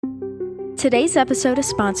Today's episode is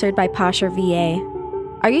sponsored by Poshmark VA.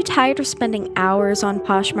 Are you tired of spending hours on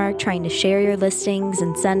Poshmark trying to share your listings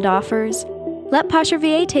and send offers? Let Poshmark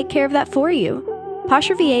VA take care of that for you.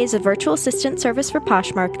 Poshmark VA is a virtual assistant service for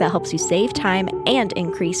Poshmark that helps you save time and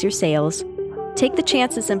increase your sales. Take the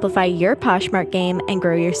chance to simplify your Poshmark game and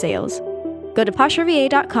grow your sales. Go to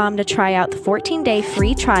PoshmarkVA.com to try out the 14-day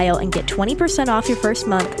free trial and get 20% off your first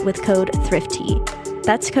month with code THRIFTY.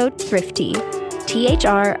 That's code THRIFTY,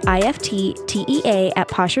 THRIFTTEA at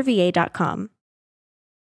PoshmarkVA.com.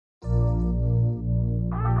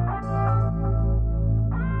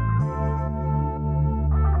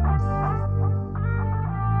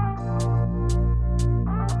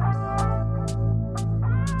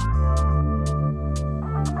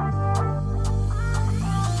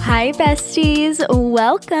 Hi, besties.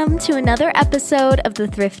 Welcome to another episode of the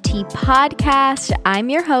Thrifty Podcast. I'm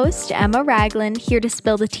your host, Emma Ragland, here to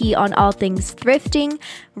spill the tea on all things thrifting,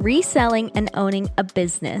 reselling, and owning a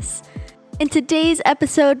business. In today's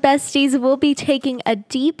episode, besties, we'll be taking a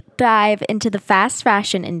deep dive into the fast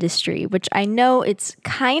fashion industry, which I know it's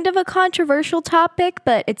kind of a controversial topic,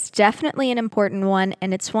 but it's definitely an important one,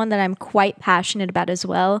 and it's one that I'm quite passionate about as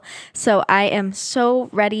well. So I am so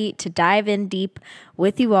ready to dive in deep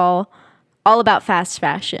with you all about fast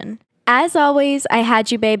fashion. As always, I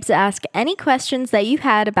had you babes ask any questions that you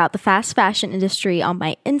had about the fast fashion industry on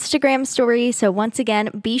my Instagram story. So once again,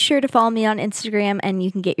 be sure to follow me on Instagram and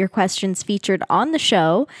you can get your questions featured on the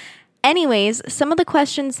show. Anyways, some of the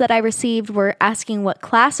questions that I received were asking what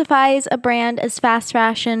classifies a brand as fast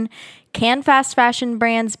fashion, can fast fashion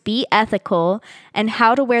brands be ethical, and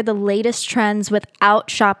how to wear the latest trends without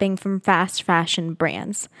shopping from fast fashion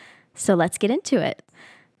brands. So let's get into it.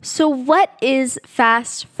 So what is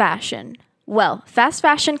fast fashion? Well, fast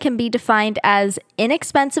fashion can be defined as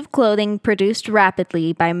inexpensive clothing produced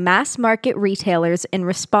rapidly by mass market retailers in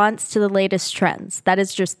response to the latest trends. That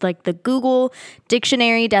is just like the Google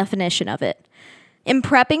dictionary definition of it. In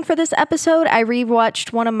prepping for this episode, I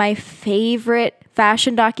rewatched one of my favorite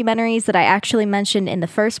fashion documentaries that I actually mentioned in the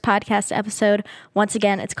first podcast episode. Once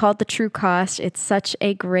again, it's called The True Cost. It's such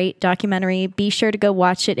a great documentary. Be sure to go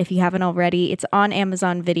watch it if you haven't already. It's on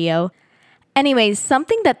Amazon Video. Anyways,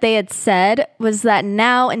 something that they had said was that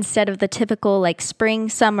now, instead of the typical like spring,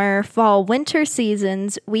 summer, fall, winter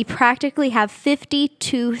seasons, we practically have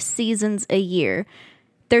 52 seasons a year.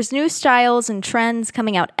 There's new styles and trends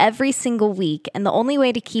coming out every single week, and the only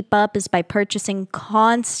way to keep up is by purchasing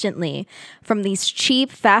constantly from these cheap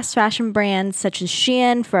fast fashion brands such as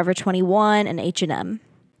Shein, Forever 21, and H&M.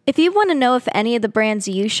 If you want to know if any of the brands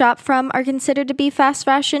you shop from are considered to be fast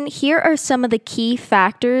fashion, here are some of the key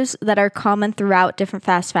factors that are common throughout different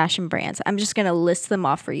fast fashion brands. I'm just going to list them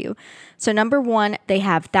off for you. So number one, they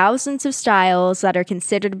have thousands of styles that are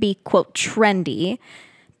considered to be, quote, trendy.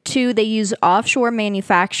 2, they use offshore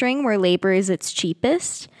manufacturing where labor is its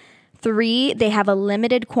cheapest. 3, they have a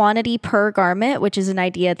limited quantity per garment, which is an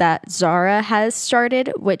idea that Zara has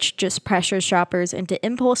started, which just pressures shoppers into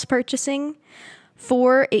impulse purchasing.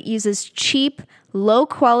 4, it uses cheap,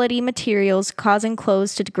 low-quality materials, causing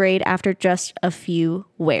clothes to degrade after just a few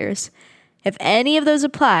wears. If any of those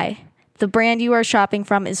apply, the brand you are shopping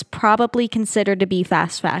from is probably considered to be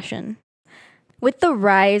fast fashion. With the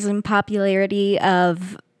rise in popularity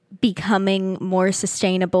of becoming more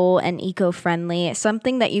sustainable and eco-friendly,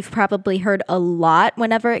 something that you've probably heard a lot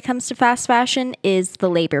whenever it comes to fast fashion is the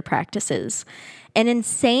labor practices. An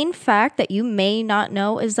insane fact that you may not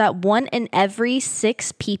know is that 1 in every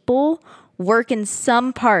 6 people work in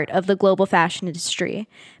some part of the global fashion industry,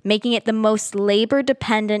 making it the most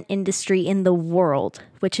labor-dependent industry in the world,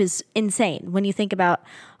 which is insane. When you think about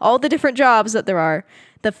all the different jobs that there are,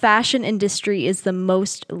 the fashion industry is the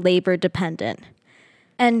most labor-dependent.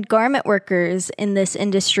 And garment workers in this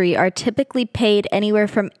industry are typically paid anywhere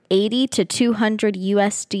from 80 to 200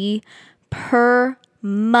 USD per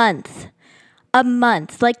month. A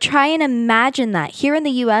month. Like, try and imagine that. Here in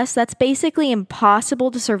the US, that's basically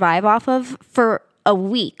impossible to survive off of for a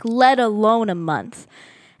week, let alone a month.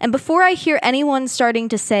 And before I hear anyone starting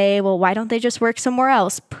to say, well, why don't they just work somewhere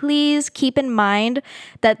else? Please keep in mind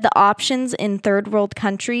that the options in third world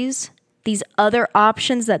countries, these other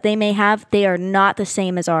options that they may have, they are not the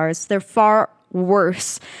same as ours. They're far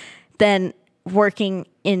worse than working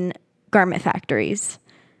in garment factories.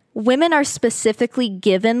 Women are specifically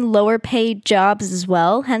given lower paid jobs as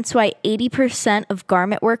well, hence why 80% of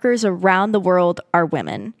garment workers around the world are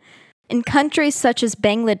women. In countries such as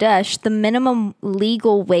Bangladesh, the minimum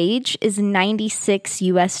legal wage is 96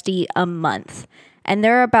 USD a month. And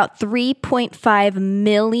there are about 3.5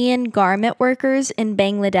 million garment workers in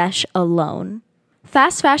Bangladesh alone.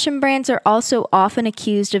 Fast fashion brands are also often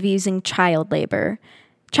accused of using child labor.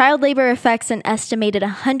 Child labor affects an estimated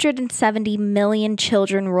 170 million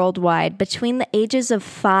children worldwide between the ages of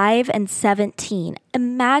 5 and 17.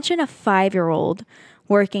 Imagine a 5-year-old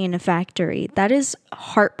working in a factory. That is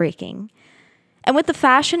heartbreaking. And with the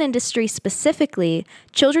fashion industry specifically,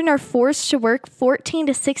 children are forced to work 14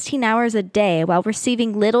 to 16 hours a day while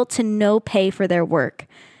receiving little to no pay for their work.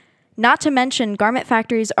 Not to mention, garment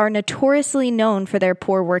factories are notoriously known for their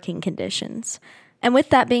poor working conditions. And with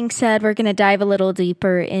that being said, we're going to dive a little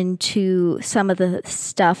deeper into some of the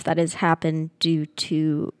stuff that has happened due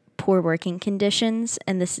to poor working conditions.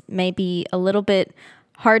 And this may be a little bit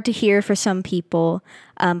hard to hear for some people,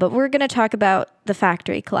 but we're going to talk about the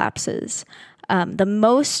factory collapses. The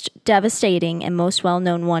most devastating and most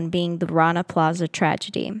well-known one being the Rana Plaza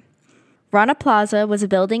tragedy. Rana Plaza was a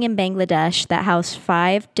building in Bangladesh that housed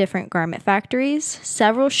 5 different garment factories,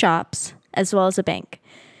 several shops, as well as a bank.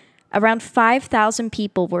 Around 5,000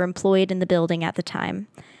 people were employed in the building at the time,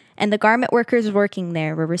 and the garment workers working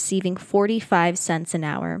there were receiving 45 cents an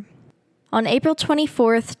hour. On April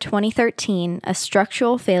 24th, 2013, a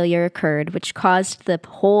structural failure occurred which caused the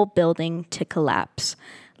whole building to collapse,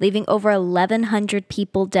 leaving over 1,100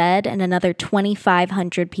 people dead and another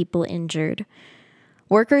 2,500 people injured.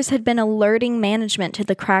 Workers had been alerting management to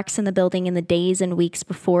the cracks in the building in the days and weeks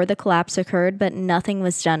before the collapse occurred, but nothing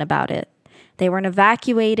was done about it. They weren't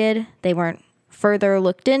evacuated, they weren't further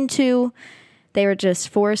looked into, they were just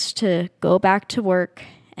forced to go back to work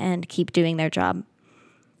and keep doing their job.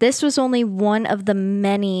 This was only one of the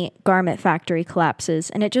many garment factory collapses,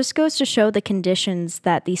 and it just goes to show the conditions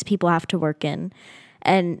that these people have to work in,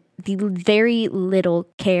 and the very little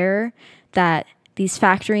care that these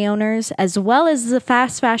factory owners, as well as the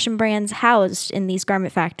fast fashion brands housed in these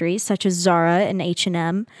garment factories, such as Zara and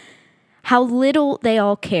H&M, how little they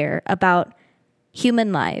all care about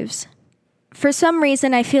human lives. For some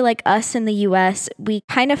reason, I feel like us in the US, we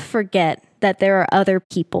kind of forget that there are other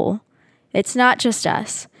people. It's not just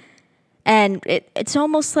us. And it's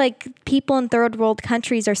almost like people in third world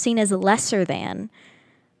countries are seen as lesser than.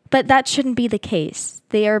 But that shouldn't be the case.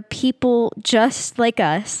 They are people just like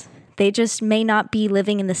us. They just may not be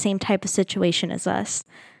living in the same type of situation as us.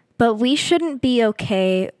 But we shouldn't be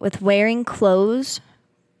okay with wearing clothes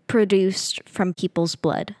produced from people's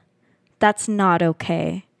blood. That's not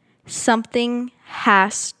okay. Something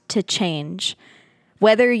has to change.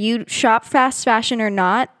 Whether you shop fast fashion or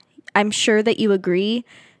not, I'm sure that you agree,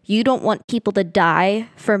 you don't want people to die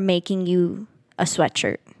for making you a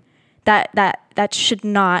sweatshirt. That should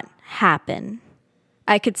not happen.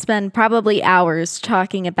 I could spend probably hours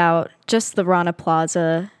talking about just the Rana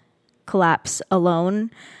Plaza collapse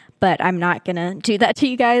alone, but I'm not going to do that to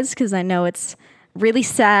you guys because I know it's really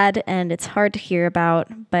sad and it's hard to hear about,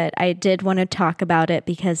 but I did want to talk about it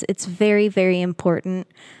because it's very, very important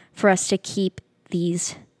for us to keep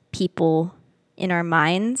these people in our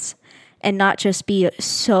minds and not just be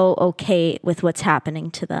so okay with what's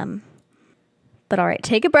happening to them. But all right,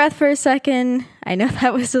 take a breath for a second. I know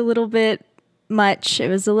that was a little bit much. It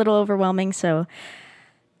was a little overwhelming, so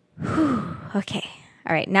okay.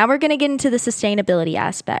 All right, now we're going to get into the sustainability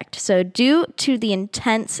aspect. So due to the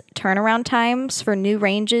intense turnaround times for new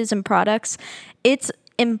ranges and products, it's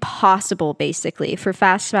impossible, basically, for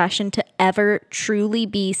fast fashion to ever truly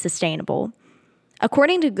be sustainable.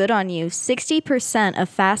 According to Good On You, 60% of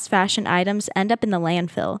fast fashion items end up in the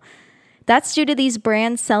landfill. That's due to these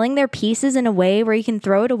brands selling their pieces in a way where you can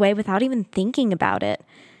throw it away without even thinking about it.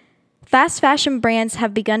 Fast fashion brands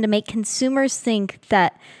have begun to make consumers think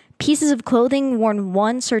that pieces of clothing worn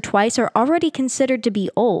once or twice are already considered to be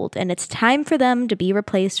old, and it's time for them to be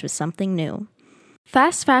replaced with something new.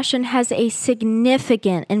 Fast fashion has a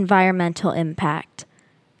significant environmental impact.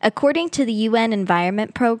 According to the UN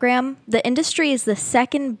Environment Program, the industry is the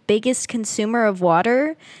second biggest consumer of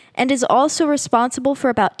water and is also responsible for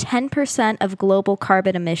about 10% of global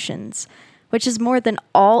carbon emissions, which is more than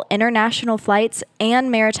all international flights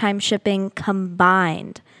and maritime shipping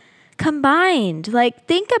combined. Like,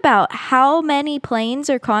 think about how many planes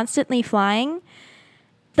are constantly flying.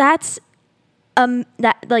 That's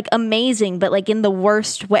amazing, but like in the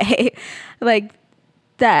worst way. Like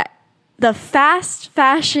that the fast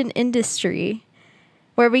fashion industry,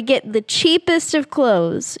 where we get the cheapest of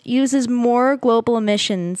clothes, uses more global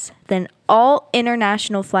emissions than all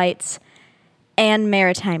international flights and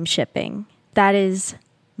maritime shipping. That is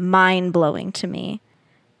mind-blowing to me.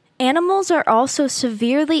 Animals are also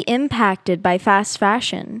severely impacted by fast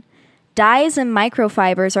fashion. Dyes and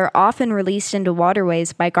microfibers are often released into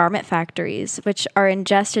waterways by garment factories, which are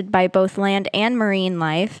ingested by both land and marine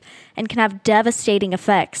life and can have devastating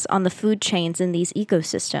effects on the food chains in these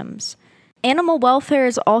ecosystems. Animal welfare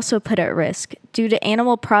is also put at risk due to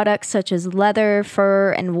animal products such as leather,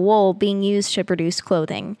 fur, and wool being used to produce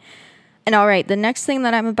clothing. And all right, the next thing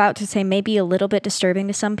that I'm about to say may be a little bit disturbing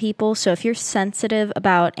to some people, so if you're sensitive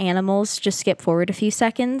about animals, just skip forward a few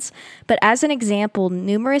seconds. But as an example,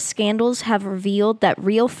 numerous scandals have revealed that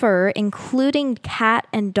real fur, including cat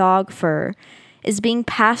and dog fur, is being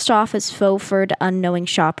passed off as faux fur to unknowing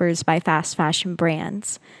shoppers by fast fashion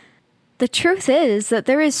brands. The truth is that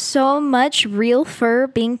there is so much real fur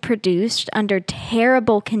being produced under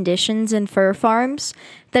terrible conditions in fur farms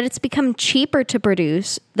that it's become cheaper to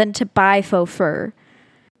produce than to buy faux fur.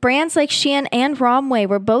 Brands like Shein and Romwe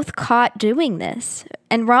were both caught doing this,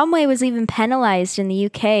 and Romwe was even penalized in the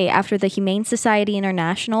UK after the Humane Society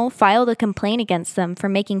International filed a complaint against them for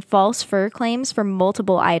making false fur claims for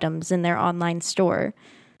multiple items in their online store.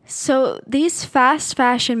 So these fast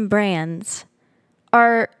fashion brands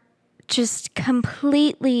are just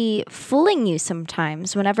completely fooling you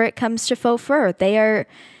sometimes whenever it comes to faux fur. They are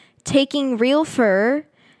taking real fur,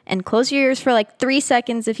 and close your ears for like 3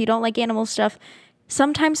 seconds if you don't like animal stuff,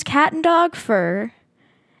 sometimes cat and dog fur,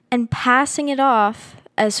 and passing it off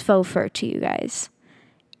as faux fur to you guys.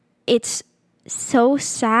 It's so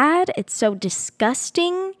sad. It's so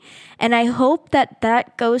disgusting. And I hope that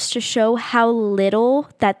that goes to show how little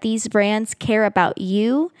that these brands care about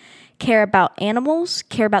you, care about animals,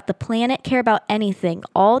 care about the planet, care about anything.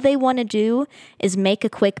 All they want to do is make a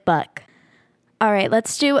quick buck. All right,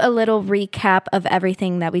 let's do a little recap of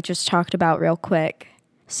everything that we just talked about real quick.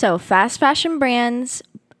 So fast fashion brands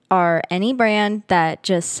are any brand that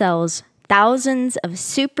just sells thousands of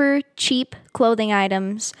super cheap clothing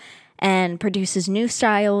items and produces new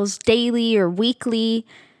styles daily or weekly.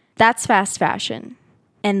 That's fast fashion.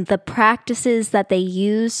 And the practices that they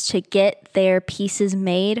use to get their pieces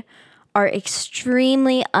made are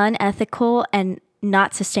extremely unethical and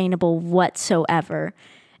not sustainable whatsoever.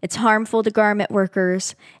 It's harmful to garment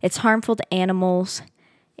workers. It's harmful to animals.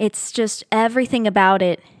 It's just everything about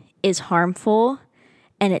it is harmful,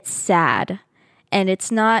 and it's sad. And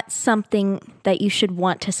it's not something that you should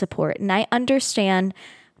want to support. And I understand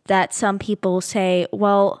that some people say,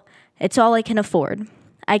 well, it's all I can afford.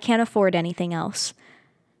 I can't afford anything else.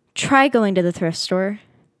 Try going to the thrift store.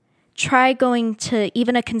 Try going to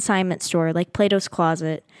even a consignment store like Plato's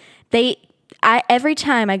Closet. Every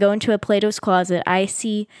time I go into a Plato's Closet, I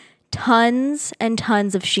see tons and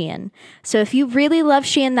tons of Shein. So if you really love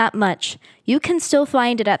Shein that much, you can still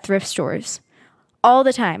find it at thrift stores all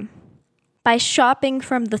the time. By shopping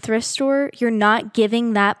from the thrift store, you're not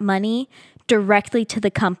giving that money directly to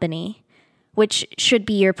the company, which should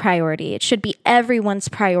be your priority. It should be everyone's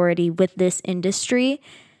priority with this industry,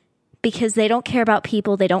 because they don't care about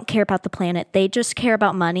people, they don't care about the planet, they just care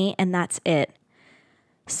about money, and that's it.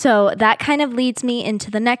 So that kind of leads me into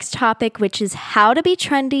the next topic, which is how to be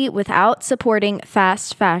trendy without supporting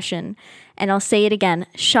fast fashion. And I'll say it again,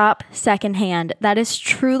 shop secondhand. That is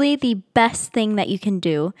truly the best thing that you can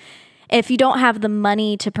do. If you don't have the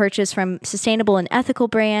money to purchase from sustainable and ethical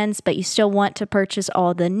brands, but you still want to purchase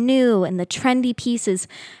all the new and the trendy pieces,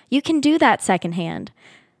 you can do that secondhand.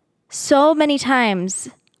 So many times,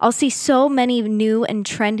 I'll see so many new and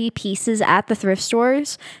trendy pieces at the thrift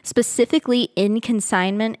stores, specifically in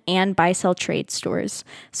consignment and buy-sell trade stores.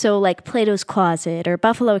 So like Plato's Closet or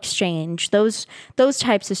Buffalo Exchange, those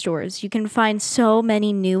types of stores. You can find so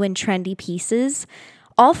many new and trendy pieces,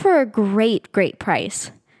 all for a great, great price.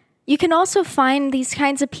 You can also find these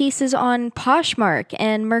kinds of pieces on Poshmark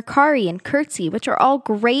and Mercari and Curtsy, which are all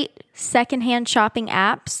great secondhand shopping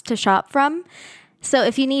apps to shop from. So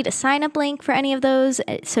if you need a sign-up link for any of those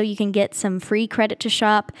so you can get some free credit to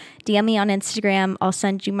shop, DM me on Instagram. I'll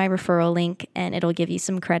send you my referral link and it'll give you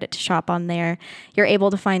some credit to shop on there. You're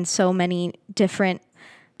able to find so many different,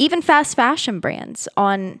 even fast fashion brands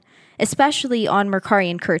especially on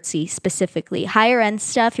Mercari and Curtsy specifically. Higher end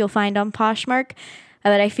stuff you'll find on Poshmark.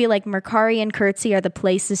 But I feel like Mercari and Curtsy are the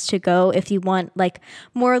places to go if you want like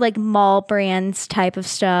more like mall brands type of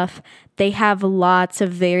stuff. They have lots of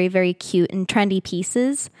very, very cute and trendy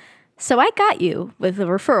pieces. So I got you with the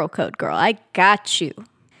referral code, girl. I got you.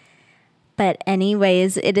 But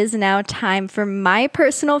anyways, it is now time for my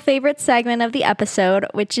personal favorite segment of the episode,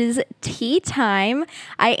 which is tea time.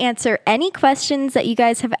 I answer any questions that you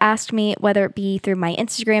guys have asked me, whether it be through my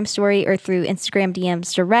Instagram story or through Instagram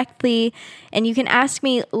DMs directly. And you can ask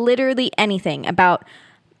me literally anything about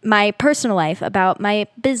my personal life, about my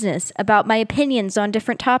business, about my opinions on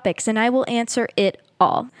different topics, and I will answer it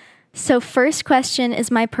all. So first question is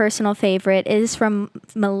my personal favorite. It is from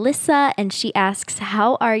Melissa, and she asks,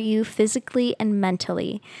 how are you physically and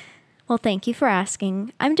mentally? Well, thank you for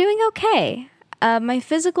asking. I'm doing okay. My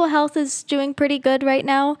physical health is doing pretty good right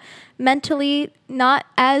now. Mentally, not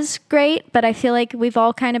as great, but I feel like we've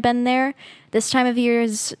all kind of been there. This time of year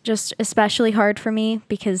is just especially hard for me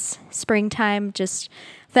because springtime, just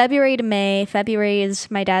February to May. February is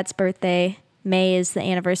my dad's birthday. May is the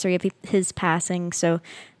anniversary of his passing. So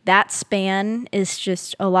that span is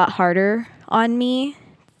just a lot harder on me.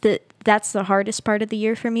 That's the hardest part of the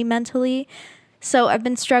year for me mentally. So I've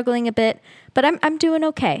been struggling a bit, but I'm doing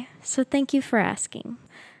okay. So thank you for asking.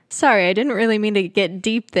 Sorry, I didn't really mean to get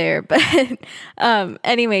deep there, but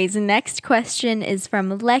anyways, next question is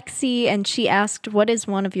from Lexi, and she asked, what is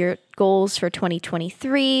one of your goals for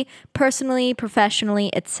 2023, personally, professionally,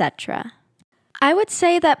 etc.? I would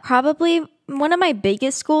say that probably one of my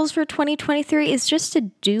biggest goals for 2023 is just to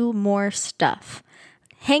do more stuff,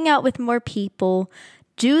 hang out with more people,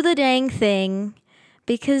 do the dang thing,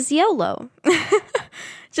 because YOLO.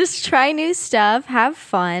 Just try new stuff, have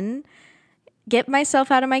fun, get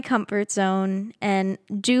myself out of my comfort zone, and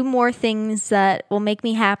do more things that will make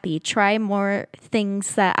me happy. Try more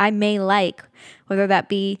things that I may like, whether that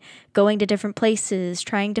be going to different places,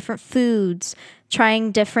 trying different foods,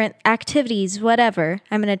 trying different activities, whatever.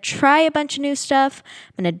 I'm going to try a bunch of new stuff.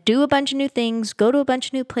 I'm going to do a bunch of new things, go to a bunch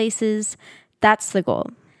of new places. That's the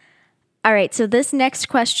goal. All right, so this next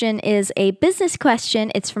question is a business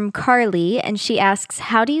question. It's from Carly, and she asks,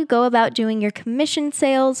 how do you go about doing your commission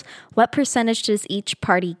sales? What percentage does each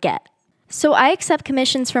party get? So I accept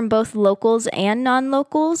commissions from both locals and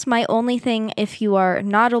non-locals. My only thing, if you are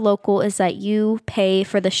not a local, is that you pay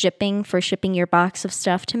for the shipping, for shipping your box of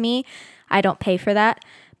stuff to me. I don't pay for that.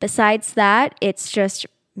 Besides that, it's just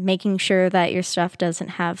making sure that your stuff doesn't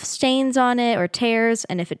have stains on it or tears,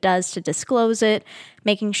 and if it does, to disclose it,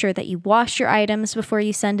 making sure that you wash your items before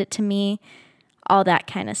you send it to me, all that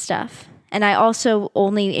kind of stuff. And I also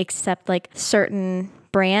only accept like certain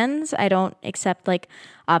brands. I don't accept like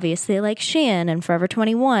obviously like Shein and Forever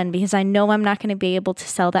 21 because I know I'm not going to be able to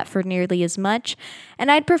sell that for nearly as much, and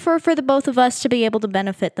I'd prefer for the both of us to be able to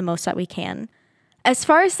benefit the most that we can. As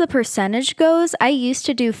far as the percentage goes, I used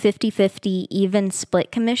to do 50-50 even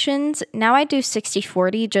split commissions. Now I do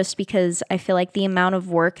 60-40 just because I feel like the amount of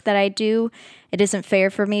work that I do, it isn't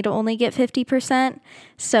fair for me to only get 50%.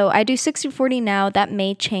 So I do 60-40 now. That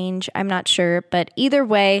may change. I'm not sure. But either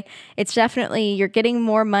way, it's definitely, you're getting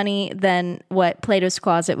more money than what Plato's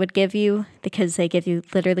Closet would give you because they give you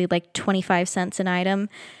literally like 25 cents an item.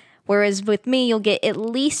 Whereas with me, you'll get at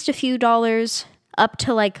least a few dollars, up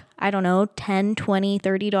to like, I don't know, $10, $20,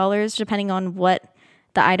 $30, depending on what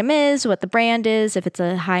the item is, what the brand is, if it's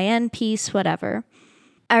a high-end piece, whatever.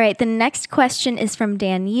 All right, the next question is from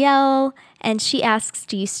Danielle, and she asks,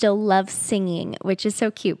 do you still love singing? Which is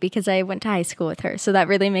so cute because I went to high school with her, so that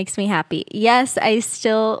really makes me happy. Yes, I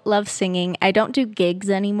still love singing. I don't do gigs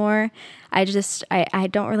anymore. I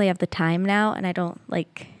don't really have the time now, and I don't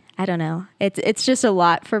know. It's just a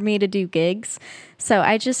lot for me to do gigs. So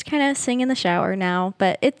I just kind of sing in the shower now,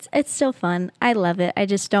 but it's still fun. I love it. I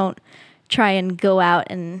just don't try and go out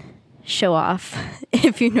and show off,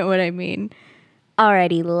 if you know what I mean.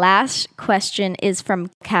 Alrighty, last question is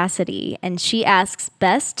from Cassidy, and she asks,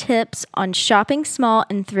 best tips on shopping small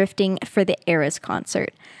and thrifting for the Eras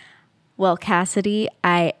concert. Well, Cassidy,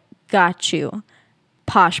 I got you.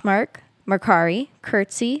 Poshmark, Mercari,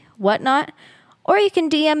 Curtsy, whatnot. Or you can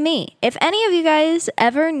DM me. If any of you guys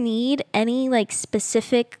ever need any like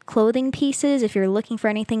specific clothing pieces, if you're looking for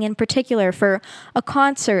anything in particular for a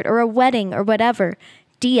concert or a wedding or whatever,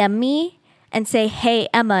 DM me and say, hey,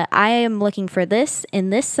 Emma, I am looking for this in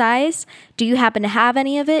this size. Do you happen to have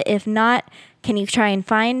any of it? If not, can you try and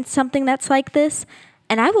find something that's like this?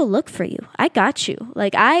 And I will look for you. I got you.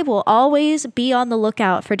 Like, I will always be on the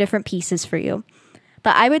lookout for different pieces for you.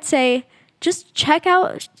 But I would say just check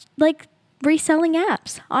out like reselling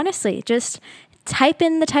apps. Honestly, just type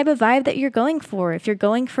in the type of vibe that you're going for. If you're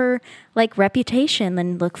going for like reputation,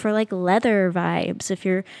 then look for like leather vibes. If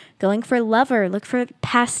you're going for lover, look for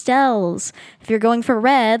pastels. If you're going for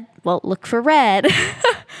red, well, look for red.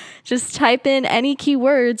 Just type in any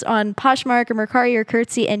keywords on Poshmark or Mercari or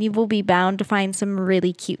Curtsy and you will be bound to find some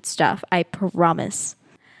really cute stuff. I promise.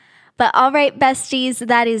 But all right, besties,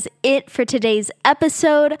 that is it for today's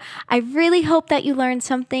episode. I really hope that you learned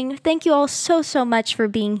something. Thank you all so much for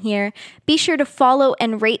being here. Be sure to follow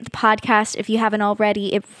and rate the podcast if you haven't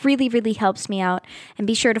already. It really helps me out. And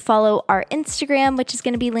be sure to follow our Instagram, which is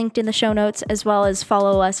going to be linked in the show notes, as well as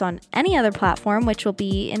follow us on any other platform, which will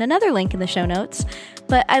be in another link in the show notes.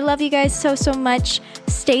 But I love you guys so much.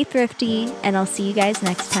 Stay thrifty, and I'll see you guys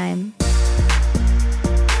next time.